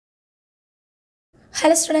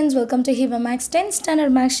Hello students, welcome to Hiba Max 10th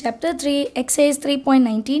Standard Max Chapter 3, Exercise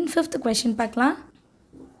 3.19, 5th question பார்க்கலாம்.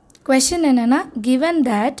 Question என்னன்னா, given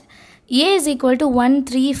that A is equal to 1,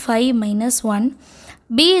 3, 5 minus 1,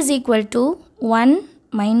 B is equal to 1,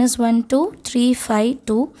 minus 1, 2, 3, 5,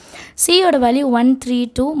 2, C ஓட value 1, 3,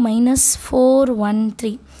 2, minus 4, 1,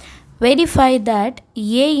 3. Verify that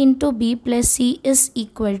A into B plus C is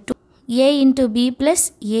equal to A into B plus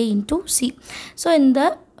A into C. So, இந்த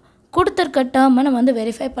கொடுத்திருக்க டேர்மை நம்ம வந்து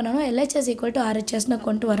verify பண்ணணும். LHS equal to RHSன்னு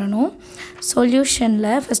கொண்டு வரணும்.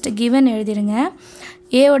 சொல்யூஷனில் first given எழுதிடுங்க.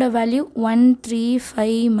 ஏயோட value 1, 3,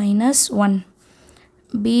 5 minus 1.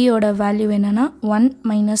 பியோட வேல்யூ என்னென்னா 1,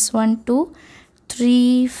 minus 1, 2, 3,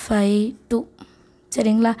 5, 2.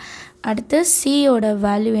 சரிங்களா? அடுத்து சியோட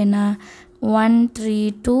வேல்யூ என்ன 1, 3,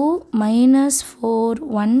 2, minus 4,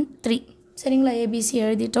 1, 3. சரிங்களா? ஏபிசி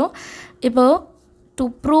எழுதிட்டோம். இப்போது to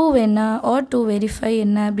prove என்ன or to verify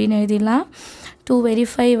என்ன அப்படின்னு எழுதிடலாம். to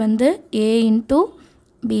verify வந்து A into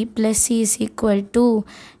B plus C is equal to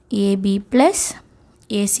AB plus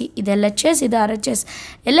AC. இது LHS, இது RHS.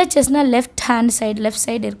 LHSனா left hand side, left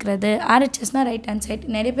side இருக்கிறது. RHSனா ரைட் ஹேண்ட் சைடு.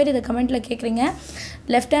 நிறைய பேர் இதை கமெண்ட்டில் கேட்குறீங்க.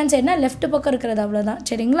 லெஃப்ட் ஹேண்ட் சைடுனா லெஃப்ட் பக்கம் இருக்கிறது, அவ்வளோதான்.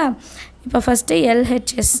 சரிங்களா? இப்போ ஃபஸ்ட்டு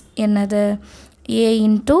LHS என்னது A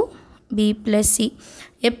into B plus C.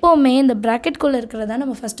 எப்போவுமே இந்த ப்ராக்கெட்குள்ளே இருக்கிறதா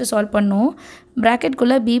நம்ம ஃபஸ்ட்டு சால்வ் பண்ணோம்.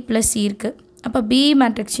 ப்ராக்கெட்குள்ளே B plus C இருக்குது. அப்போ B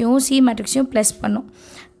மேட்ரிக்ஸையும் C மேட்ரிக்ஸையும் ப்ளஸ் பண்ணோம்.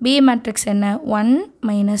 B மேட்ரிக்ஸ் என்ன 1,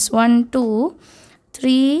 minus 1, 2,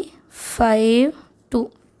 3, 5, 2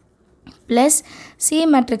 ப்ளஸ் C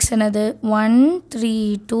மேட்ரிக்ஸ் என்னது 1, 3,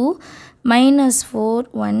 2, minus 4,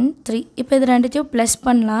 1, 3. இப்போ இது ரெண்டுத்தையும் ப்ளஸ்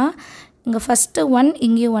பண்ணலாம். இங்கே ஃபஸ்ட்டு 1,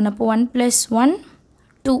 இங்கேயும் 1. அப்போ 1 plus 1,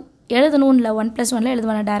 2 எழுதணும் இல்லை, 1 plus 1ல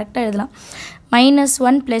எழுதுவாங்க, டேரெக்டாக எழுதலாம். minus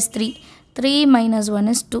 1 plus 3, 3 minus 1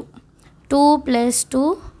 is 2, 2 plus 2,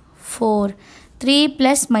 4, 3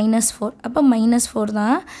 plus minus 4, அப்போ minus 4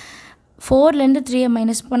 தான். 4லேருந்து 3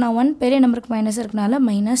 மைனஸ் பண்ணால் 1, பெரிய நம்பருக்கு மைனஸ் இருக்கனால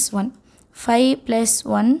minus 1, 5 plus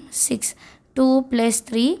 1, 6, 2 plus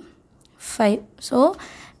 3, 5. So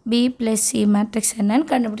B plus C matrix என்னன்னு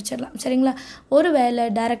கண்டுபிடிச்சிடலாம். சரிங்களா? ஒரு வேளை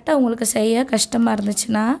டேரெக்டாக உங்களுக்கு செய்ய கஷ்டமாக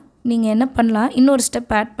இருந்துச்சுன்னா நீங்கள் என்ன பண்ணலாம், இன்னொரு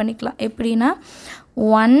ஸ்டெப் ஆட் பண்ணிக்கலாம். எப்படின்னா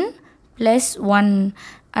 1 plus 1,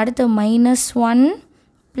 அடுத்து minus 1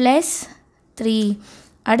 plus 3,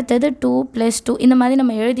 அடுத்தது 2 plus 2. இந்த மாதிரி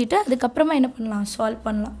நம்ம எழுதிட்டு அதுக்கப்புறமா என்ன பண்ணலாம், சால்வ்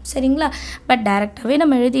பண்ணலாம். சரிங்களா? பட் டேரெக்டாகவே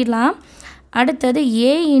நம்ம எழுதிடலாம். அடுத்தது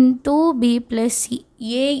A into B plus C.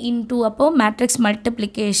 A into அப்போது matrix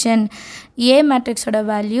multiplication. A மேட்ரிக்ஸோட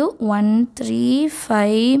value 1, 3,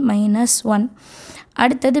 5, minus 1.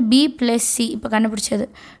 அடுத்தது B plus C இப்போ கண்டுபிடிச்சது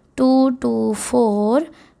 2, 2, 4,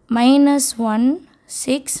 minus 1,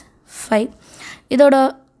 6, 5. இதோட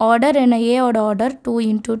ஆர்டர் என்ன, ஏவோட ஆர்டர் 2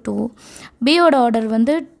 into 2. பியோட ஆர்டர்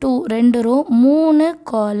வந்து 2, 2 ரோ 3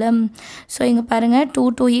 காலம். ஸோ இங்கே பாருங்கள் 2,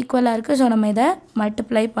 2 ஈக்குவலாக இருக்குது. ஸோ நம்ம இதை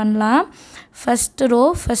மல்டிப்ளை பண்ணலாம். ஃபஸ்ட்டு ரோ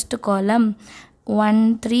ஃபஸ்ட்டு காலம் 1,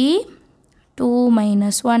 3, 2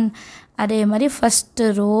 minus 1. அதே மாதிரி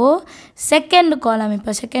ஃபஸ்ட்டு ரோ செகண்ட் காலம்.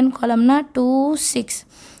 இப்போ செகண்ட் காலம்னா 2, 6.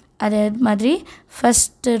 அதே மாதிரி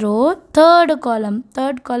ஃபஸ்ட்டு ரோ தேர்டு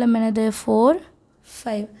காலம் என்னது 4,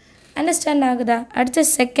 5. அண்டர்ஸ்டாண்ட் ஆகுதா? அடுத்து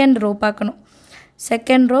செகண்ட் ரோ பார்க்கணும்.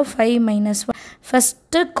 Second row 5 minus 1.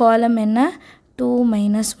 ஃபஸ்ட்டு காலம் என்ன 2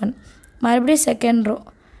 minus 1. மறுபடியும் second row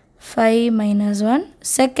 5 minus 1.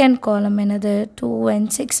 Second column என்னது 2 and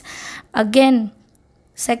 6. Again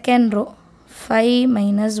second row 5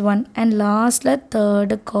 minus 1 and லாஸ்ட்டில்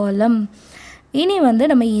தேர்டு காலம். இனி வந்து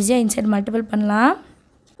நம்ம ஈஸியாக இன்சைட் மல்டிபிள் பண்ணலாம்.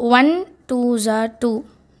 1 2s are 2,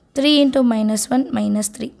 3 into minus 1 minus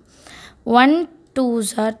 3, 1 2s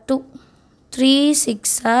are 2, 3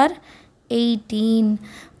 6 are 18,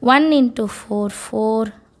 1 into 4 4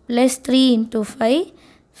 plus 3 into 5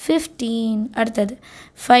 15. அடுத்தது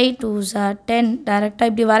 5 2s are 10. டேரெக்டாக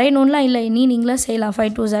இப்படி வரையணும்லாம் இல்லை, நீங்களே செய்யலாம்.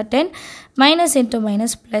 5 2s are 10, minus into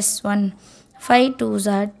minus plus 1, 5 2s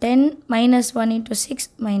are 10, minus 1 into 6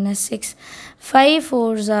 minus 6, 5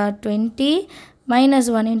 4s are 20, minus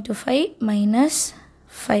 1 into 5 minus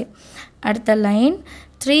 5. அடுத்த line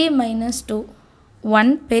 3 minus 2, 1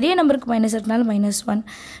 பெரிய நம்பருக்கு minus இருக்கனால minus 1,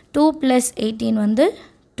 2 plus 18 வந்து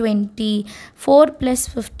 20, 4 plus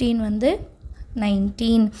 15 வந்து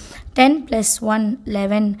 19, 10 plus 1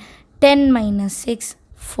 11, 10 minus 6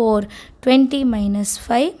 4, 20 minus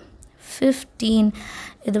 5 15.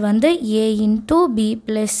 இது வந்து A into B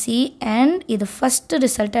plus C and இது first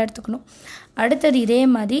ரிசல்ட்டாக எடுத்துக்கணும். அடுத்தது இதே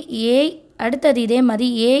மாதிரி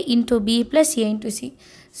A into B plus A into C.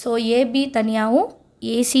 So AB தனியாகவும்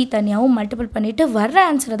AC தனியாகவும் மல்டிபிள் பண்ணிவிட்டு வர்ற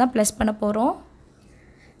ஆன்சரை தான் ப்ளஸ் பண்ண போகிறோம்.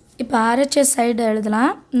 இப்போ ஆர்ஹெச்எஸ் சைடு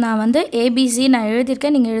எழுதலாம். நான் வந்து ஏபிசி நான்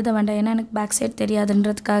எழுதியிருக்கேன், நீங்கள் எழுத வேண்டாம், ஏன்னா எனக்கு back side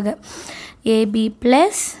தெரியாதுன்றதுக்காக. AB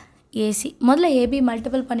plus AC. முதல்ல ஏபி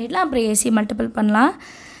மல்டிபிள் பண்ணிடலாம், அப்புறம் ஏசி மல்டிபிள் பண்ணலாம்.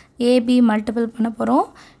 ஏபி மல்டிபிள் பண்ண போகிறோம்.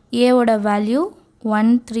 ஏவோட வேல்யூ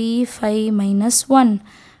 135 மைனஸ் 1.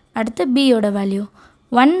 அடுத்து பியோட வேல்யூ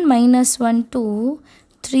 1 மைனஸ் 1 2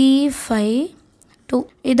 3 5 2.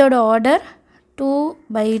 இதோட ஆர்டர்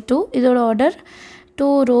 2/2. இதோட order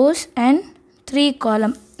 2 rows and 3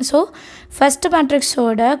 column. So first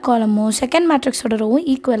மேட்ரிக்ஸோட காலமும் செகண்ட் மேட்ரிக்ஸோட ரோவும்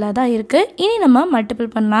ஈக்குவலாக தான் இருக்குது. இனி நம்ம மல்டிபிள்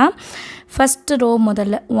பண்ணலாம். ஃபஸ்ட்டு ரோ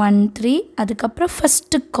முதல்ல 1 3, அதுக்கப்புறம்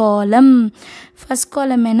ஃபஸ்ட்டு காலம். ஃபஸ்ட்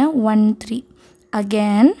காலம் என்ன 1 3.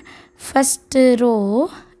 அகேன் ஃபஸ்ட்டு ரோ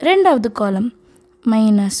ரெண்டாவது காலம்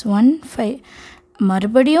 -1 5.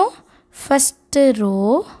 மறுபடியும் ஃபஸ்ட்டு ரோ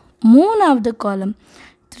மூணாவது காலம்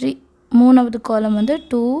 3. மூணாவது காலம் வந்து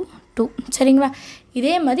 2 2. சரிங்களா?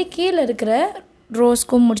 இதே மாதிரி கீழே இருக்கிற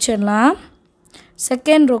ரோஸ்க்கும் முடிச்சிடலாம்.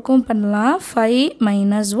 செகண்ட் ரோக்கும் பண்ணலாம். 5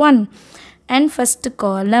 மைனஸ் 1 அண்ட் ஃபஸ்ட்டு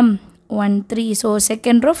காலம் 1 3. ஸோ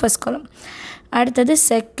செகண்ட் ரோ ஃபஸ்ட் காலம். அடுத்தது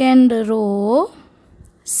செகண்ட் ரோ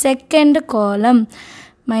செகண்ட் காலம்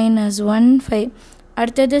 -1 5.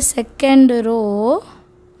 அடுத்தது செகண்ட் ரோ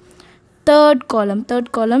தேர்ட் காலம்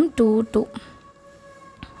 2 2.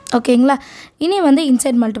 ஓகேங்களா? இனி வந்து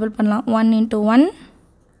இன்சைட் மல்டிபிள் பண்ணலாம். 1 into 1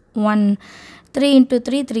 1, 3 into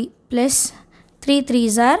 3 3 plus 3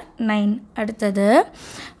 3s are 9. அடுத்தது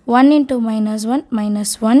 1 into -1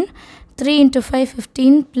 -1, 3 into 5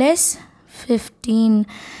 15 plus 15,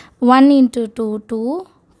 1 into 2 2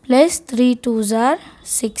 plus 3 2s are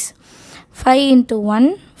 6, 5 into 1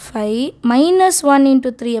 5, minus 1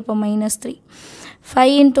 into 3 அப்போ -3,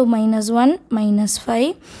 5 into -1 -5,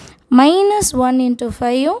 minus 1 into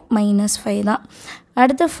 5 -5 தான்.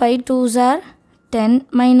 அடுத்து 5 2s are 10,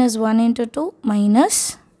 minus 1 into 2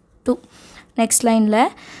 -2. Next line la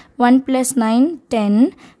 1 plus 9 10,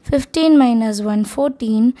 15 minus 1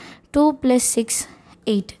 14, 2 plus 6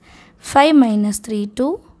 8, 5 minus 3 2,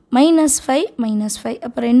 minus 5 minus 5.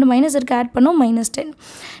 அப்போ ரெண்டு minus இருக்கு, add பண்ணோம் -10,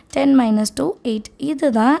 10 minus 2 8.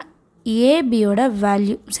 இதுதான் ஏபியோட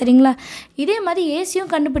value. சரிங்களா? இதே மாதிரி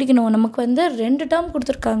ஏசியும் கண்டுபிடிக்கணும். நமக்கு வந்து 2 டேர்ம்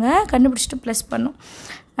கொடுத்துருக்காங்க, கண்டுபிடிச்சிட்டு ப்ளஸ் பண்ணும்.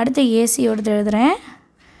 அடுத்து ஏசியோடது எழுதுகிறேன்.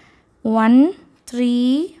 1 3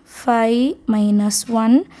 5 minus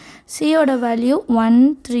 1. சியோட வேல்யூ 1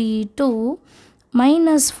 3 2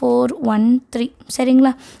 minus 4 1 3.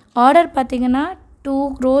 சரிங்களா? ஆர்டர் பார்த்தீங்கன்னா 2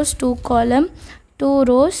 rows 2 column, 2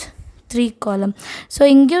 rows 3 column. So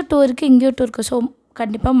இங்கேயும் 2 இருக்குது, இங்கேயும் 2 இருக்குது. ஸோ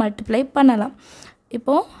கண்டிப்பாக மல்டிப்ளை பண்ணலாம்.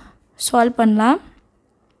 இப்போது சால்வ் பண்ணலாம்.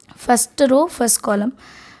 ஃபஸ்ட்டு ரோ ஃபஸ்ட் காலம்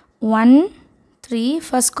 1 3.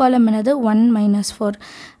 ஃபஸ்ட் காலம் என்னது 1 minus 4.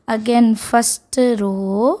 Again first row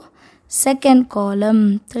second column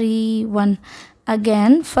 3 1.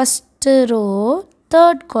 again first row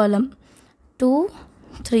third column 2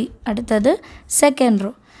 3. அடுத்தது second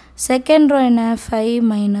row என்ன 5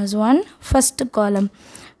 minus 1 first column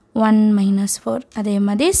 1 minus 4. அதே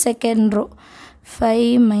மாதிரி second row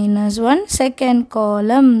 5 minus 1 second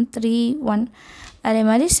column 3 1. அதே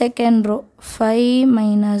மாதிரி second row 5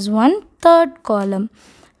 minus 1 third column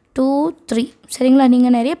 2 3. சரிங்களா?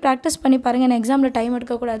 நீங்கள் நிறைய ப்ராக்டிஸ் பண்ணி பாருங்கள். நான் எக்ஸாமில் டைம்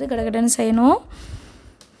எடுக்கக்கூடாது, கடகடன்னு செய்யணும்.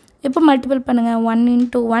 இப்போ மல்டிபிள் பண்ணுங்கள். 1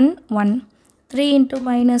 into 1 1, 3 into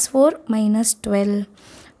 -4 -12,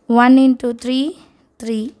 1 into 3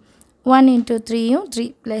 3, 1 into 3 3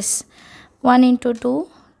 plus 1 into 2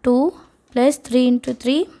 2 plus 3 into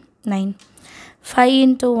 3 9, 5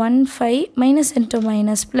 into 1 5, minus into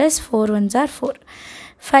minus plus 4 1s are 4,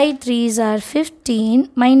 5 3s are 15,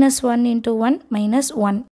 minus 1 into 1 minus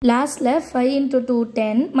 1. Last left 5 into 2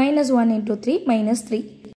 10, minus 1 into 3 minus 3.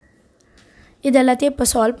 இது எல்லாத்தையும் இப்போ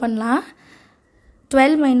சால்வ் பண்ணலாம்.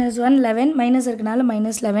 12 minus 1 11, மைனஸ் இருக்கனால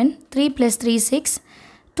 -11, 3 plus 3 6,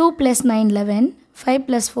 2 plus 9 11, 5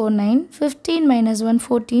 plus 4 9, 15 minus 1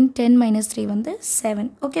 14, 10 minus 3 வந்து 7.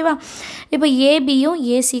 ஓகேவா? இப்போ ஏபியும்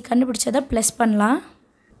AC கண்டுபிடிச்சதை plus பண்ணலாம்.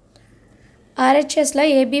 ஆர்ஹெச்எஸில்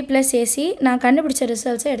AB plus AC நான் கண்டுபிடிச்ச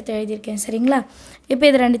ரிசல்ட்ஸை எடுத்து எழுதியிருக்கேன். சரிங்களா? இப்போ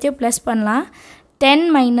இது ரெண்டுத்தையும் ப்ளஸ் பண்ணலாம். 10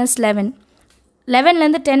 minus 11,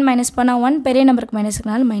 11லேருந்து 10 மைனஸ் பண்ணால் 1, பெரிய நம்பருக்கு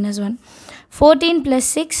மைனஸ்க்குனால -1, 14 plus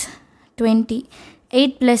 6 20,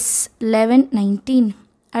 8 plus 11 19.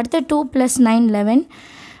 அடுத்து 2 plus 9 11,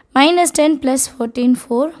 minus 10 plus 14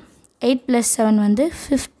 4, 8 plus 7 வந்து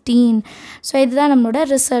 15. ஸோ இதுதான் நம்மளோட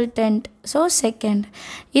ரிசல்டன்ட். So second.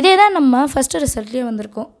 இதே தான் நம்ம ஃபஸ்ட்டு ரிசல்ட்லேயே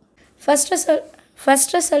வந்திருக்கோம்.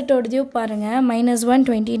 ஃபஸ்ட் ரிசல்ட்டோடதையும் பாருங்கள். -1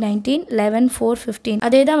 20 19, 11 4 15.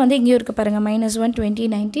 அதே தான் வந்து இங்கேயும் இருக்குது பாருங்கள். -1 20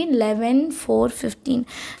 19, 11 4 15.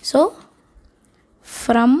 So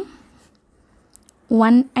from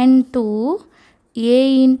 1 and 2 A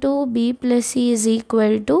into B plus C is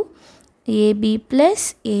equal to AB plus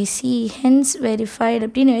AC, hence verified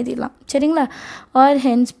அப்படின்னு எழுதிடலாம் சரிங்களா. ஆர்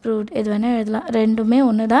ஹென்ஸ் ப்ரூவ்ட் எது வேணால் எழுதலாம், ரெண்டுமே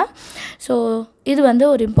ஒன்று தான். ஸோ இது வந்து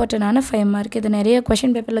ஒரு இம்பார்ட்டண்டான 5 மார்க். இது நிறைய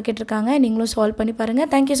கொஷின் பேப்பரில் கேட்டிருக்காங்க, நீங்களும் சால்வ் பண்ணி பாருங்கள்.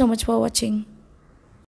 தேங்க்யூ ஸோ மச் ஃபார் வாட்சிங்.